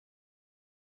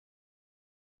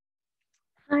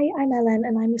Hi, I'm Ellen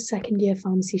and I'm a second year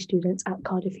pharmacy student at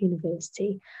Cardiff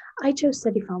University. I chose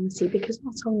study pharmacy because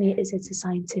not only is it a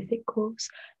scientific course,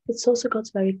 it's also got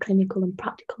a very clinical and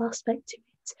practical aspect to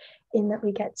it, in that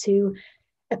we get to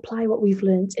apply what we've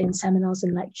learned in seminars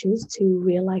and lectures to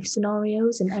real life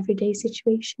scenarios and everyday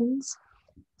situations.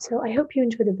 So I hope you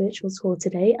enjoy the virtual tour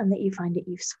today and that you find it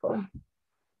useful.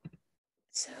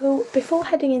 So before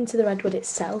heading into the Redwood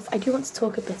itself, I do want to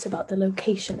talk a bit about the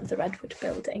location of the Redwood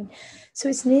Building. So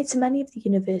it's near to many of the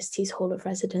university's Hall of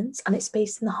Residence and it's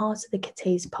based in the heart of the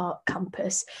Cateys Park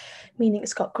campus, meaning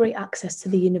it's got great access to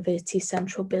the university's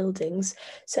central buildings,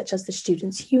 such as the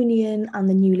Students' Union and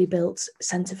the newly built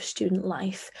Centre for Student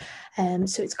Life.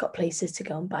 So it's got places to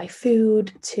go and buy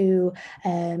food, to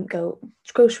go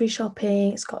grocery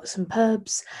shopping, it's got some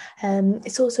pubs.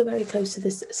 It's also very close to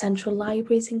the central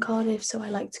libraries in Cardiff, so I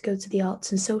like to go to the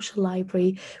Arts and Social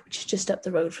Library, which is just up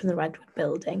the road from the Redwood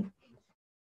Building.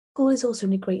 School is also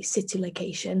in a great city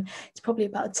location. It's probably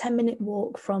about a 10-minute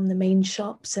walk from the main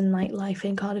shops and nightlife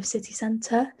in Cardiff city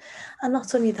centre. And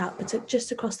not only that, but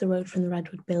just across the road from the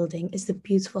Redwood Building is the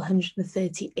beautiful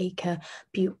 130-acre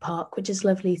Butte Park, which is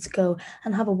lovely to go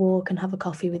and have a walk and have a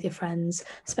coffee with your friends,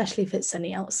 especially if it's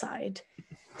sunny outside.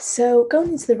 So going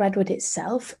into the Redwood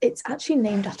itself, it's actually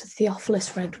named after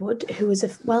Theophilus Redwood, who was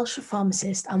a Welsh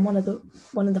pharmacist and one of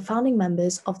the founding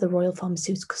members of the Royal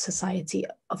Pharmaceutical Society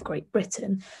of Great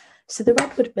Britain. So the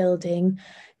Redwood Building,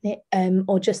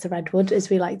 or just the Redwood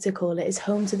as we like to call it, is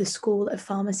home to the School of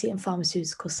Pharmacy and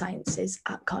Pharmaceutical Sciences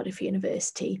at Cardiff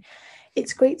University.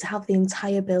 It's great to have the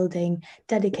entire building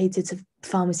dedicated to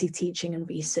pharmacy teaching and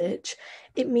research.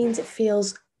 It means it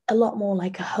feels a lot more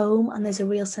like a home and there's a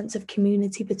real sense of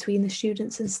community between the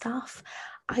students and staff.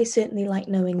 I certainly like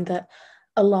knowing that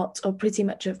a lot or pretty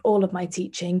much of all of my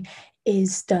teaching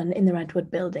is done in the Redwood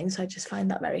Building, so I just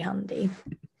find that very handy.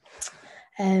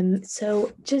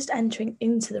 So just entering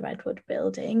into the Redwood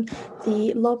Building,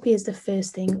 the lobby is the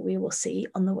first thing we will see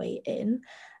on the way in.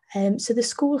 So the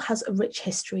school has a rich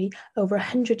history. Over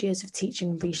 100 years of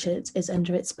teaching and research is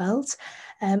under its belt,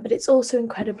 but it's also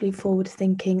incredibly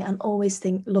forward-thinking and always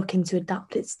looking to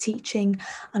adapt its teaching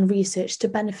and research to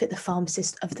benefit the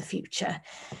pharmacist of the future,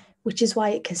 which is why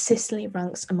it consistently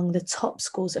ranks among the top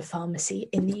schools of pharmacy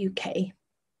in the UK.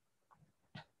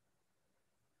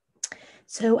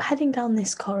 So heading down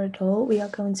this corridor, we are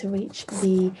going to reach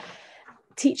the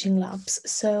teaching labs.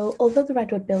 So although the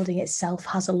Redwood Building itself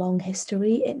has a long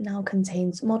history, it now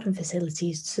contains modern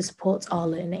facilities to support our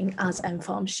learning as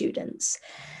MPharm students.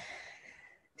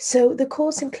 So the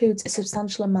course includes a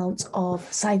substantial amount of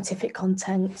scientific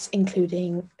content,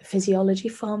 including physiology,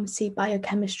 pharmacy,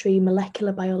 biochemistry,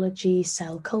 molecular biology,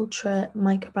 cell culture,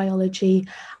 microbiology,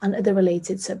 and other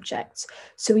related subjects.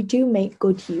 So we do make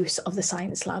good use of the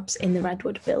science labs in the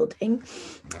Redwood Building.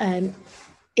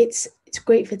 It's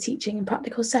great for teaching and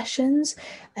practical sessions.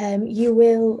 You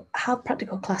will have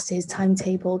practical classes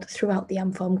timetabled throughout the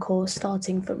MPharm course,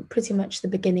 starting from pretty much the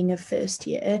beginning of first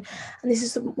year. And this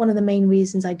is one of the main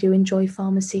reasons I do enjoy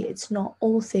pharmacy. It's not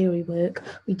all theory work.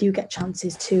 We do get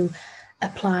chances to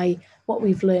apply what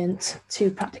we've learnt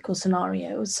to practical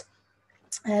scenarios.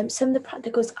 Some of the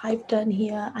practicals I've done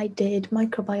here, I did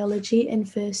microbiology in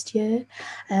first year,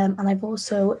 and I've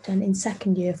also done in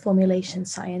second year formulation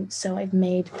science. So I've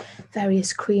made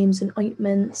various creams and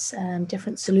ointments,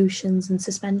 different solutions and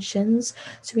suspensions.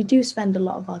 So we do spend a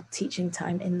lot of our teaching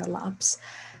time in the labs.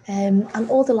 And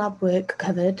all the lab work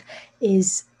covered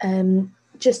is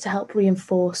just to help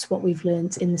reinforce what we've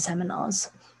learned in the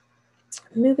seminars.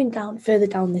 Moving further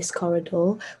down this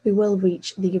corridor, we will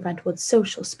reach the Redwood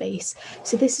social space.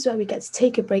 So this is where we get to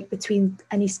take a break between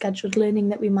any scheduled learning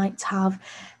that we might have.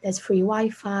 There's free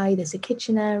Wi-Fi, there's a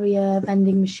kitchen area,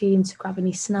 vending machine to grab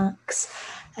any snacks.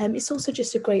 It's also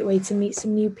just a great way to meet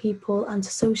some new people and to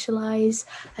socialise.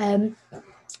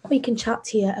 We can chat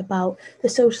here about the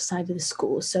social side of the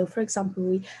school. So, for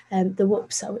example, the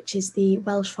WPSA, which is the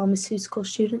Welsh Pharmaceutical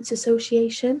Students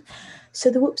Association. So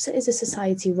the WPSA is a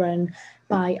society run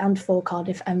by and for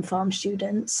Cardiff MPharm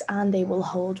students, and they will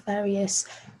hold various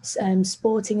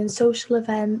sporting and social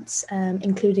events,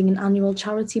 including an annual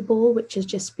charity ball, which has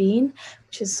just been,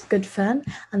 which is good fun.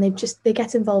 And they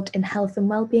get involved in health and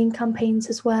wellbeing campaigns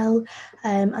as well,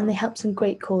 and they help some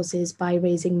great causes by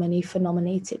raising money for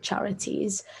nominated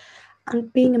charities.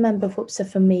 And being a member of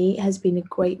WPSA for me has been a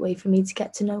great way for me to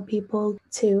get to know people,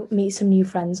 to meet some new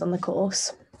friends on the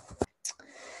course.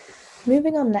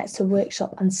 Moving on next to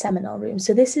workshop and seminar rooms.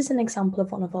 So this is an example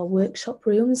of one of our workshop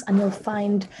rooms, and you'll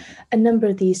find a number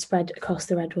of these spread across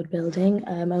the Redwood Building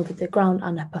over the ground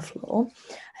and upper floor.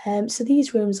 So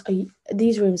these rooms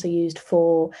are used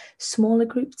for smaller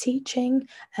group teaching,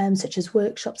 such as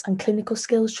workshops and clinical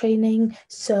skills training.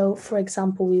 So, for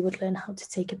example, we would learn how to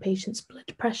take a patient's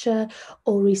blood pressure,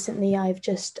 or recently I've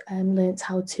just learnt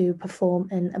how to perform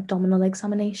an abdominal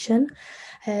examination.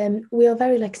 We are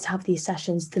very lucky to have these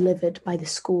sessions delivered by the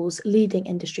school's leading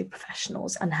industry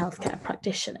professionals and healthcare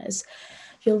practitioners.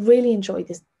 You'll really enjoy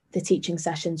the teaching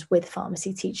sessions with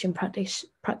pharmacy teaching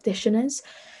practitioners.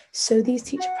 So these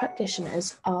teacher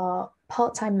practitioners are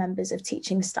part-time members of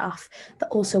teaching staff that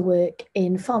also work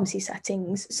in pharmacy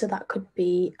settings. So that could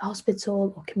be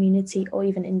hospital or community or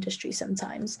even industry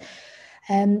sometimes.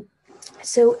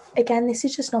 So again, this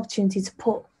is just an opportunity to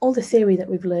put all the theory that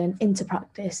we've learned into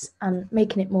practice and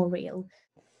making it more real.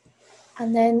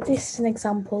 And then this is an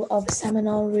example of a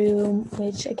seminar room,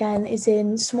 which again is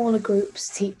in smaller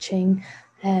groups teaching.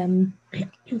 And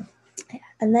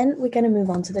then we're going to move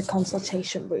on to the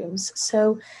consultation rooms.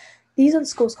 So these are the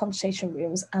school's consultation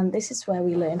rooms, and this is where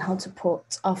we learn how to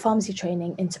put our pharmacy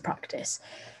training into practice.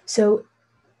 So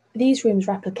these rooms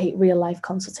replicate real-life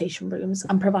consultation rooms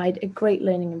and provide a great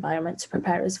learning environment to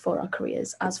prepare us for our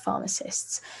careers as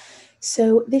pharmacists.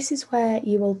 So this is where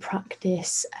you will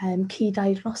practice key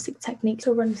diagnostic techniques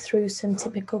or run through some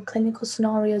typical clinical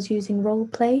scenarios using role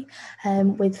play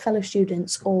with fellow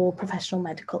students or professional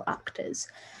medical actors.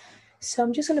 So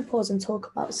I'm just going to pause and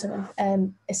talk about some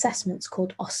assessments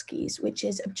called OSCEs, which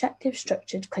is Objective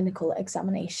Structured Clinical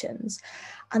Examinations.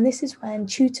 And this is when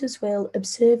tutors will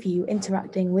observe you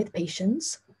interacting with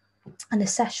patients and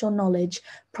assess your knowledge,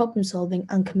 problem solving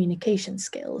and communication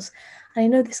skills. And I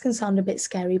know this can sound a bit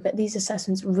scary, but these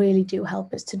assessments really do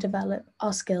help us to develop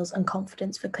our skills and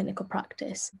confidence for clinical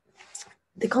practice.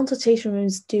 The consultation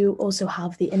rooms do also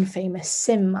have the infamous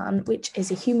Sim Man, which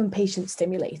is a human patient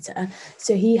stimulator.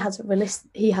 So he has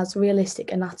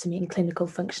realistic anatomy and clinical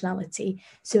functionality.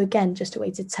 So again, just a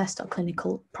way to test our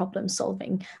clinical problem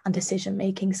solving and decision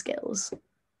making skills.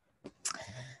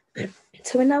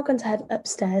 So we're now going to head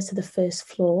upstairs to the first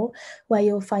floor, where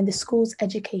you'll find the school's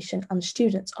education and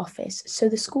students office. So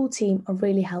the school team are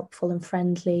really helpful and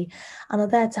friendly and are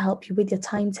there to help you with your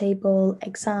timetable,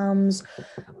 exams,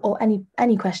 or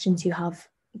any questions you have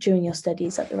during your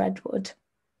studies at the Redwood.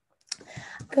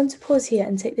 I'm going to pause here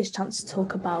and take this chance to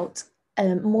talk about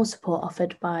more support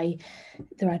offered by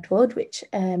the Redwood, which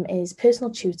is personal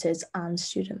tutors and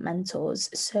student mentors.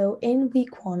 So in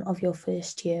week 1 of your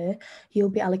first year, you'll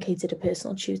be allocated a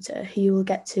personal tutor who you will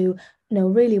get to know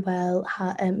really well,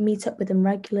 meet up with them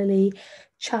regularly,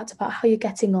 chat about how you're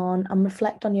getting on and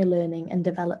reflect on your learning and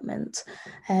development.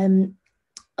 On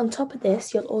top of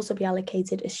this, you'll also be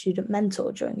allocated a student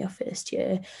mentor during your first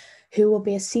year, who will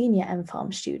be a senior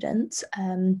MPharm student.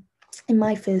 In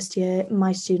my first year,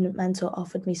 my student mentor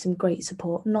offered me some great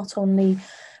support, not only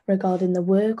regarding the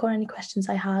work or any questions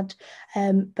I had,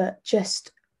 but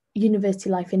just university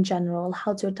life in general,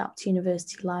 how to adapt to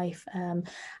university life,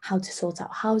 how to sort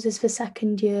out houses for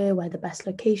second year, where the best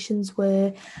locations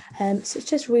were. So it's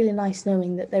just really nice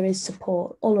knowing that there is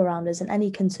support all around us, and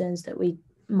any concerns that we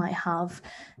might have,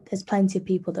 there's plenty of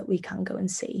people that we can go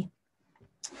and see.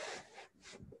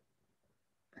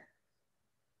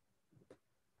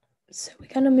 So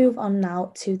we're going to move on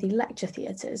now to the lecture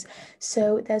theatres.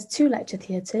 So there's 2 lecture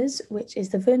theatres, which is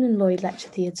the Vernon Lloyd Lecture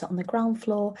Theatre on the ground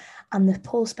floor and the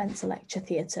Paul Spencer Lecture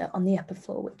Theatre on the upper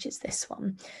floor, which is this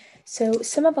one. So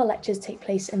some of our lectures take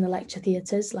place in the lecture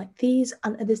theatres like these,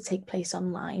 and others take place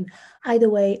online. Either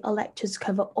way, our lectures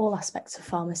cover all aspects of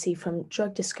pharmacy, from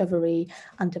drug discovery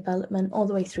and development all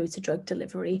the way through to drug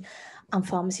delivery and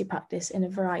pharmacy practice in a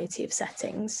variety of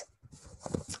settings.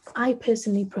 I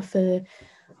personally prefer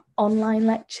online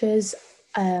lectures.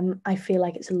 I feel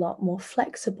like it's a lot more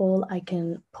flexible. I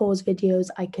can pause videos,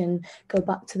 I can go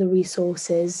back to the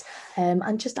resources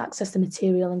and just access the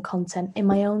material and content in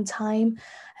my own time.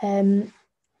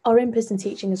 Our in-person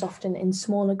teaching is often in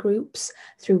smaller groups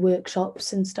through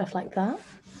workshops and stuff like that.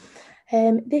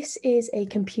 This is a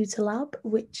computer lab,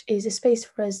 which is a space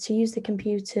for us to use the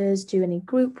computers, do any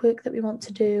group work that we want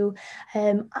to do.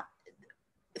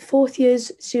 Fourth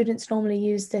years students normally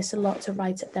use this a lot to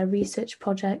write up their research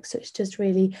projects, so it's just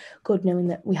really good knowing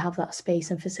that we have that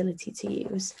space and facility to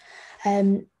use.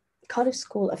 Cardiff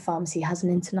School of Pharmacy has an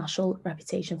international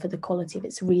reputation for the quality of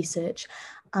its research,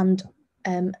 and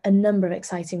a number of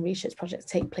exciting research projects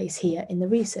take place here in the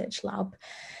research lab.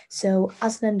 So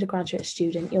as an undergraduate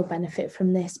student, you'll benefit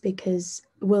from this because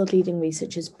world-leading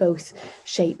researchers both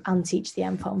shape and teach the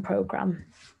MPharm programme.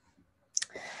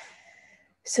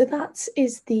 So that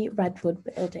is the Redwood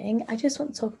Building. I just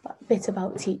want to talk a bit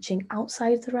about teaching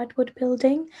outside the Redwood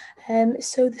Building.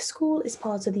 So the school is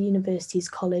part of the university's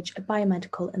College of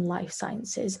Biomedical and Life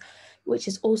Sciences, which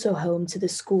is also home to the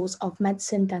schools of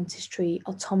medicine, dentistry,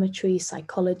 optometry,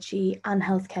 psychology, and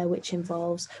healthcare,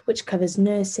 which covers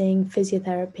nursing,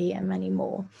 physiotherapy, and many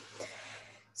more.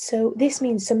 So this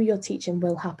means some of your teaching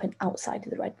will happen outside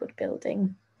of the Redwood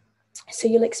Building. So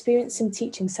you'll experience some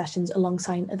teaching sessions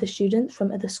alongside other students from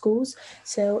other schools.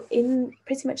 So in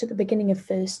pretty much at the beginning of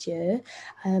first year,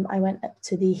 I went up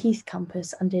to the Heath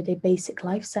campus and did a basic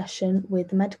life session with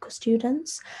the medical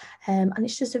students. And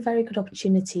it's just a very good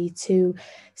opportunity to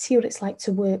see what it's like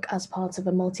to work as part of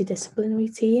a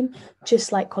multidisciplinary team,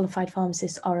 just like qualified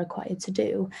pharmacists are required to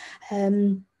do.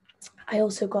 I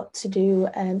also got to do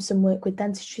some work with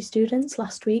dentistry students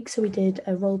last week. So we did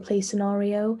a role play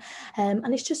scenario,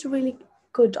 and it's just a really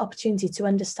good opportunity to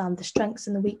understand the strengths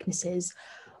and the weaknesses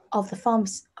of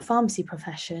the pharmacy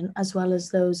profession, as well as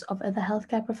those of other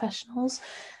healthcare professionals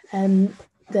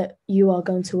that you are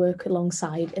going to work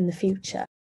alongside in the future.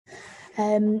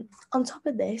 On top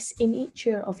of this, in each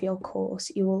year of your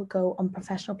course, you will go on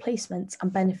professional placements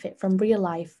and benefit from real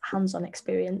life hands-on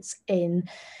experience in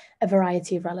a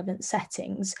variety of relevant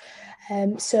settings.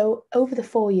 So over the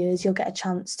 4 years, you'll get a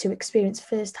chance to experience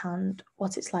firsthand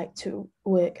what it's like to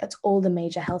work at all the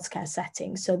major healthcare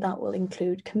settings. So that will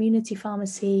include community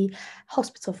pharmacy,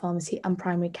 hospital pharmacy, and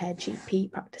primary care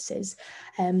GP practices.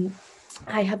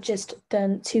 I have just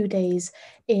done 2 days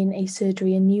in a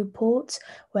surgery in Newport,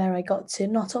 where I got to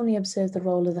not only observe the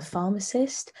role of the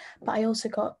pharmacist, but I also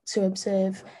got to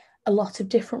observe a lot of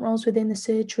different roles within the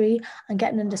surgery and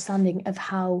get an understanding of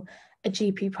how a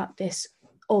GP practice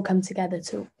all come together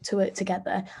to work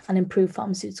together and improve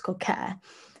pharmaceutical care.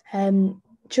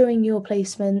 During your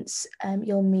placements,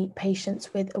 you'll meet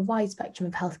patients with a wide spectrum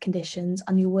of health conditions,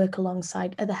 and you'll work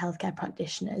alongside other healthcare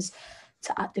practitioners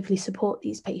to actively support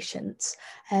these patients.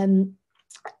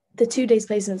 The 2 days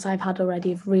placements I've had already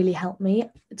have really helped me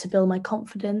to build my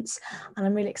confidence, and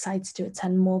I'm really excited to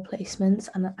attend more placements,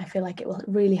 and I feel like it will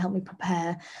really help me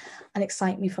prepare and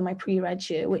excite me for my pre-reg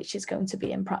year, which is going to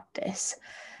be in practice.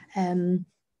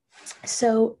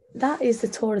 So that is the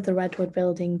tour of the Redwood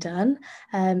Building done,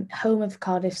 home of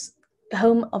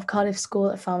Cardiff School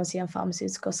of Pharmacy and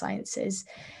Pharmaceutical Sciences.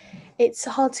 It's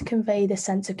hard to convey the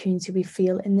sense of community we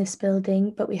feel in this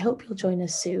building, but we hope you'll join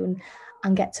us soon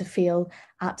and get to feel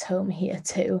at home here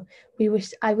too.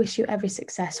 I wish you every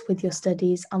success with your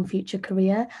studies and future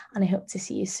career, and I hope to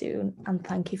see you soon, and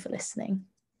thank you for listening.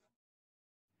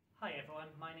 Hi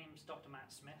everyone, my name's Dr.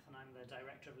 Matt Smith and I'm the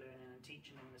Director of Learning and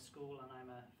Teaching in the school, and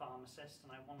I'm a pharmacist,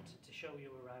 and I wanted to show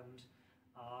you around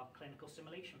our clinical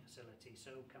simulation facility,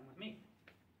 so come with me.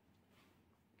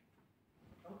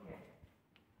 Okay.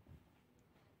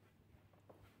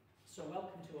 So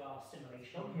welcome to our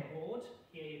simulation board.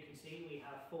 Here you can see we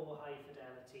have 4 high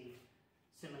fidelity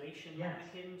simulation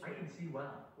mannequins. I can see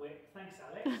well. Thanks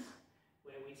Alex.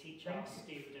 Where we teach our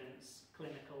students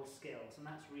clinical skills, and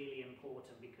that's really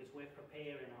important because we're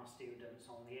preparing our students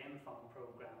on the MPharm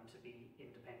program to be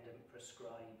independent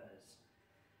prescribers.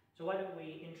 So why don't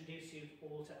we introduce you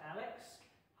all to Alex.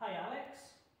 Hi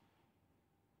Alex.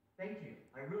 Thank you,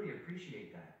 I really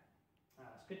appreciate that.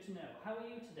 It's good to know. How are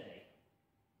you today?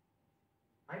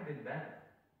 I've been better.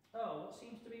 Oh, what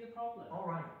seems to be the problem? All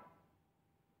right.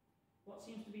 What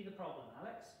seems to be the problem,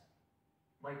 Alex?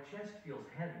 My chest feels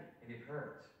heavy and it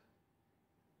hurts.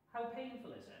 How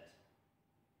painful is it?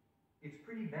 It's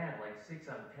pretty bad, like 6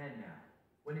 out of 10 now.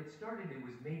 When it started, it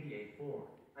was maybe a 4.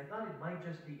 I thought it might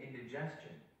just be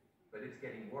indigestion, but it's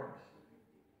getting worse.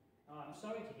 Oh, I'm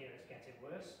sorry to hear it's getting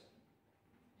worse.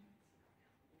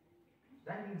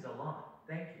 That means a lot,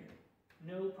 thank you.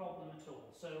 No problem at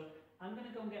all. So I'm going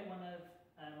to go and get one of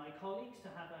my colleagues to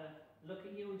have a look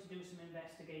at you and to do some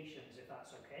investigations, if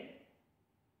that's okay.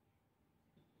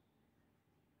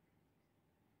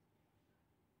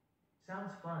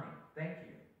 Sounds fine, thank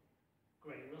you.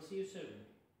 Great, we'll see you soon.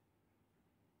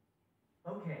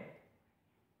 Okay.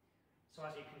 So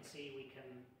as you can see, we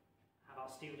can have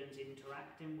our students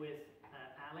interacting with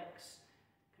Alex,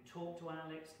 can talk to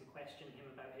Alex, can question him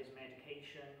about his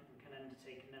medication, and can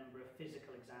undertake a number of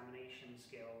physical examination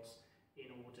skills in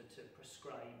order to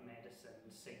prescribe medicine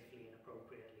safely and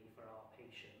appropriately